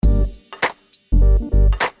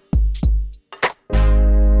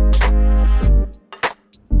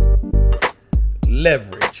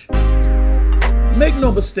leverage. Make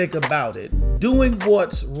no mistake about it, doing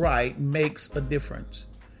what's right makes a difference.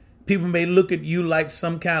 People may look at you like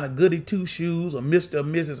some kind of goody two-shoes or Mr. or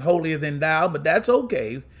Mrs. Holier than thou, but that's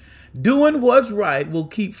okay. Doing what's right will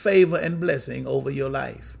keep favor and blessing over your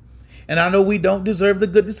life. And I know we don't deserve the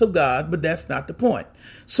goodness of God, but that's not the point.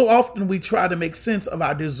 So often we try to make sense of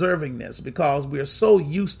our deservingness because we are so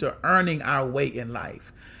used to earning our way in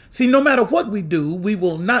life. See, no matter what we do, we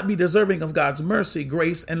will not be deserving of God's mercy,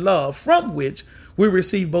 grace, and love, from which we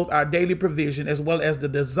receive both our daily provision as well as the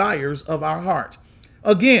desires of our heart.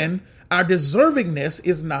 Again, our deservingness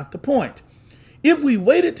is not the point. If we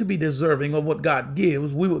waited to be deserving of what God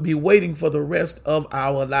gives, we would be waiting for the rest of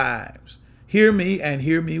our lives. Hear me and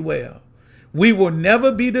hear me well. We will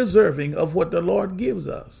never be deserving of what the Lord gives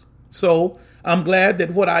us. So I'm glad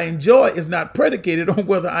that what I enjoy is not predicated on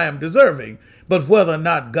whether I am deserving, but whether or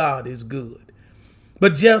not God is good.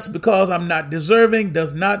 But just because I'm not deserving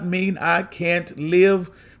does not mean I can't live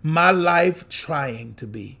my life trying to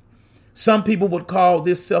be. Some people would call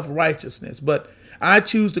this self-righteousness, but I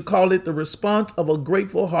choose to call it the response of a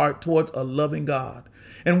grateful heart towards a loving God.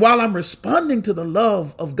 And while I'm responding to the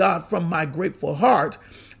love of God from my grateful heart,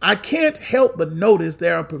 I can't help but notice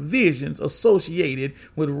there are provisions associated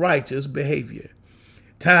with righteous behavior.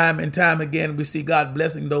 Time and time again, we see God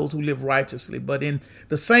blessing those who live righteously, but in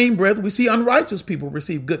the same breath, we see unrighteous people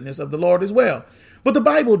receive goodness of the Lord as well. But the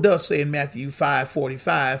Bible does say in Matthew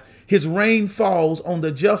 5:45, his rain falls on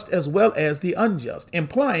the just as well as the unjust,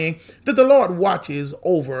 implying that the Lord watches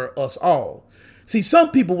over us all. See,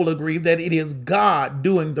 some people will agree that it is God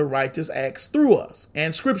doing the righteous acts through us,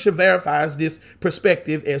 and Scripture verifies this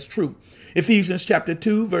perspective as true. Ephesians chapter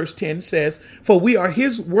 2, verse 10 says, "For we are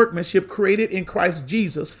his workmanship created in Christ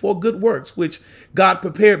Jesus for good works, which God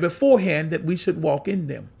prepared beforehand that we should walk in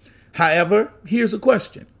them." However, here's a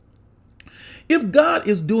question. If God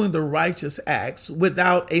is doing the righteous acts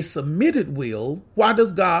without a submitted will, why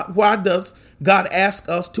does God ask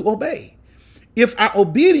us to obey? If our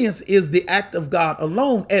obedience is the act of God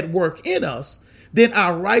alone at work in us, then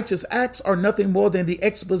our righteous acts are nothing more than the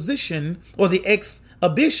exposition or the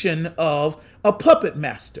exhibition of a puppet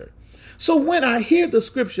master. So when I hear the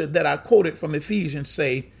scripture that I quoted from Ephesians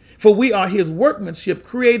say, "For we are his workmanship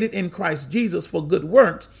created in Christ Jesus for good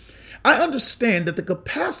works," I understand that the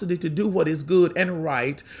capacity to do what is good and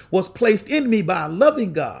right was placed in me by a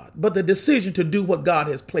loving God, but the decision to do what God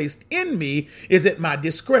has placed in me is at my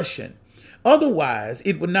discretion. Otherwise,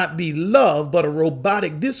 it would not be love, but a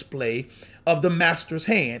robotic display of the master's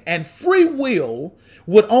hand. And free will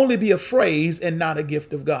would only be a phrase and not a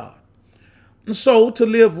gift of God. So to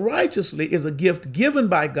live righteously is a gift given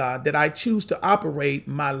by God that I choose to operate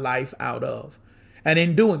my life out of. And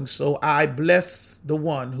in doing so, I bless the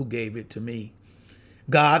one who gave it to me.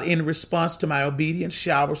 God, in response to my obedience,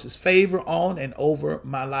 showers his favor on and over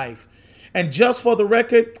my life. And just for the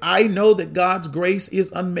record, I know that God's grace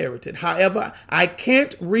is unmerited. However, I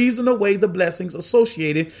can't reason away the blessings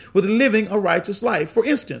associated with living a righteous life. For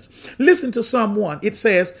instance, listen to Psalm 1. It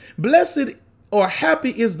says, "Blessed or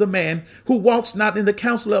happy is the man who walks not in the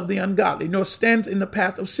counsel of the ungodly, nor stands in the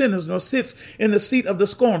path of sinners, nor sits in the seat of the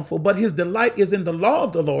scornful. But his delight is in the law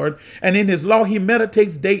of the Lord, and in his law he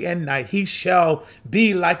meditates day and night. He shall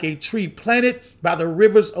be like a tree planted by the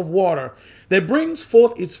rivers of water, that brings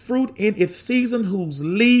forth its fruit in its season, whose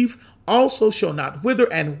leaf also shall not wither,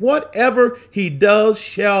 and whatever he does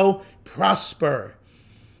shall prosper."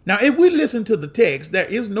 Now, if we listen to the text, there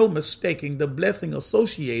is no mistaking the blessing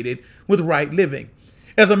associated with right living.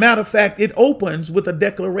 As a matter of fact, it opens with a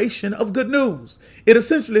declaration of good news. It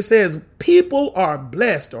essentially says people are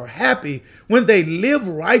blessed or happy when they live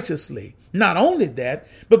righteously. Not only that,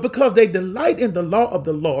 but because they delight in the law of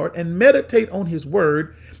the Lord and meditate on his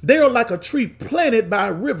word, they are like a tree planted by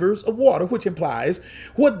rivers of water, which implies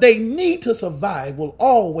what they need to survive will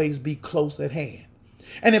always be close at hand.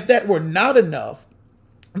 And if that were not enough,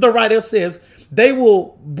 the writer says they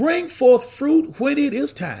will bring forth fruit when it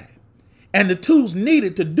is time, and the tools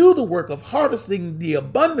needed to do the work of harvesting the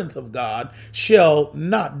abundance of God shall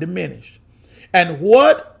not diminish. And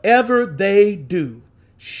whatever they do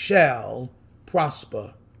shall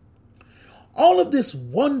prosper. All of this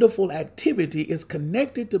wonderful activity is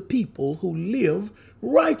connected to people who live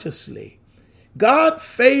righteously. God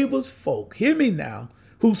favors folk, hear me now,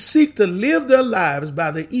 who seek to live their lives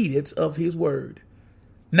by the edicts of his word.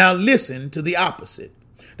 Now listen to the opposite.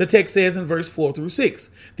 The text says in verse 4 through 6,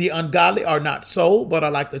 "The ungodly are not so, but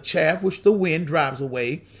are like the chaff which the wind drives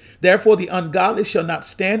away. Therefore the ungodly shall not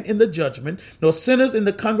stand in the judgment, nor sinners in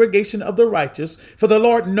the congregation of the righteous. For the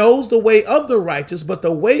Lord knows the way of the righteous, but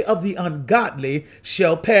the way of the ungodly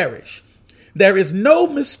shall perish." There is no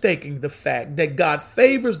mistaking the fact that God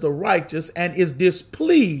favors the righteous and is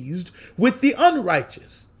displeased with the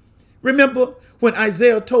unrighteous. Remember when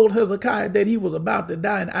Isaiah told Hezekiah that he was about to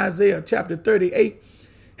die in Isaiah chapter 38?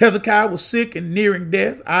 Hezekiah was sick and nearing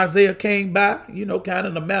death. Isaiah came by, kind of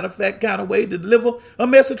in a matter of fact kind of way to deliver a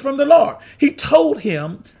message from the Lord. He told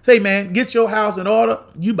him, say, man, get your house in order.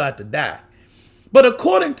 You about to die. But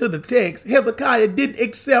according to the text, Hezekiah didn't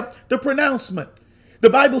accept the pronouncement. The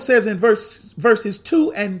Bible says in verses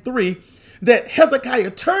 2 and 3 that Hezekiah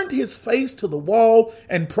turned his face to the wall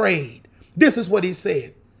and prayed. This is what he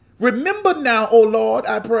said. Remember now, O Lord,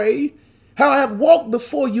 I pray, how I have walked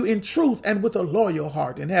before you in truth and with a loyal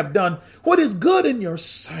heart and have done what is good in your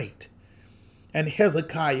sight. And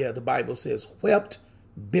Hezekiah, the Bible says, wept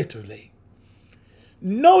bitterly.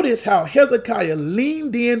 Notice how Hezekiah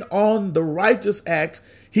leaned in on the righteous acts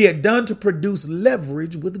he had done to produce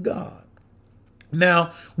leverage with God.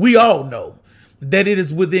 Now, we all know that it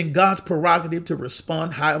is within God's prerogative to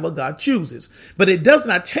respond however God chooses. But it does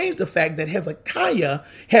not change the fact that Hezekiah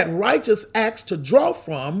had righteous acts to draw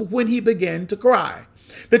from when he began to cry.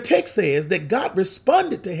 The text says that God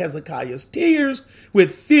responded to Hezekiah's tears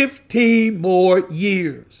with 15 more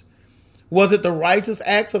years. Was it the righteous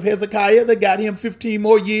acts of Hezekiah that got him 15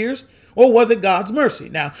 more years? Or was it God's mercy?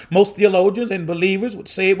 Now, most theologians and believers would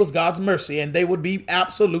say it was God's mercy, and they would be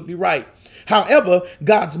absolutely right. However,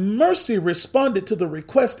 God's mercy responded to the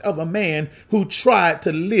request of a man who tried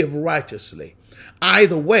to live righteously.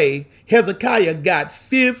 Either way, Hezekiah got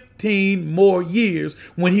 15 more years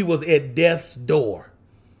when he was at death's door.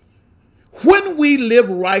 When we live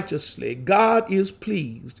righteously, God is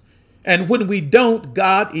pleased. And when we don't,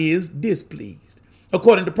 God is displeased.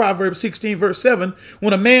 According to Proverbs 16, verse 7,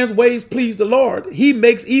 when a man's ways please the Lord, he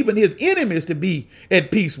makes even his enemies to be at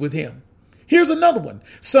peace with him. Here's another one.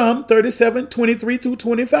 Psalm 37, 23 through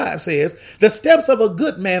 25 says, the steps of a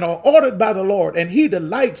good man are ordered by the Lord, and he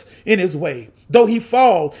delights in his way. Though he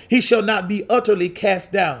fall, he shall not be utterly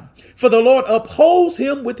cast down. For the Lord upholds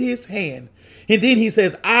him with his hand. And then he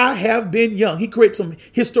says, I have been young. He creates some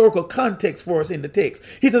historical context for us in the text.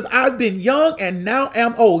 He says, I've been young and now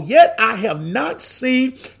am old, yet I have not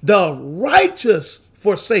seen the righteous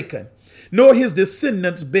forsaken, nor his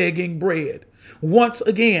descendants begging bread. Once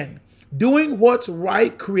again, doing what's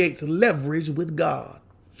right creates leverage with God.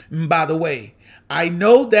 And by the way, I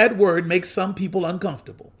know that word makes some people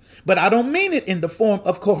uncomfortable, but I don't mean it in the form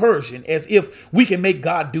of coercion, as if we can make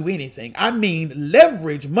God do anything. I mean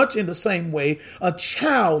leverage, much in the same way a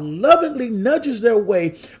child lovingly nudges their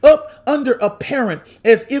way up under a parent,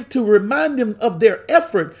 as if to remind them of their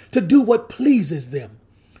effort to do what pleases them.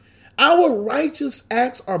 Our righteous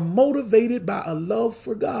acts are motivated by a love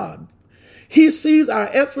for God. He sees our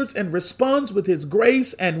efforts and responds with his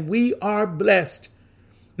grace, and we are blessed.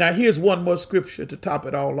 Now, here's one more scripture to top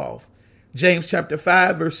it all off. James chapter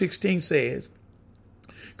 5, verse 16 says,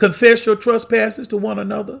 confess your trespasses to one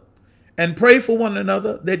another and pray for one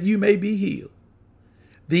another that you may be healed.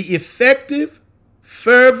 The effective,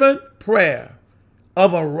 fervent prayer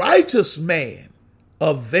of a righteous man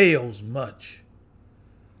avails much.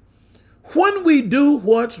 When we do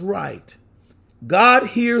what's right, God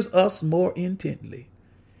hears us more intently.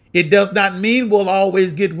 It does not mean we'll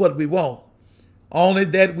always get what we want, only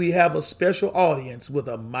that we have a special audience with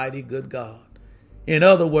a mighty good God. In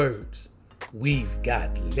other words, we've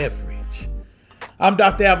got leverage. I'm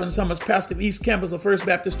Dr. Alvin Summers, pastor of East Campus of First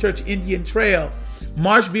Baptist Church, Indian Trail,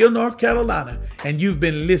 Marshville, North Carolina, and you've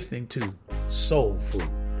been listening to Soul Food.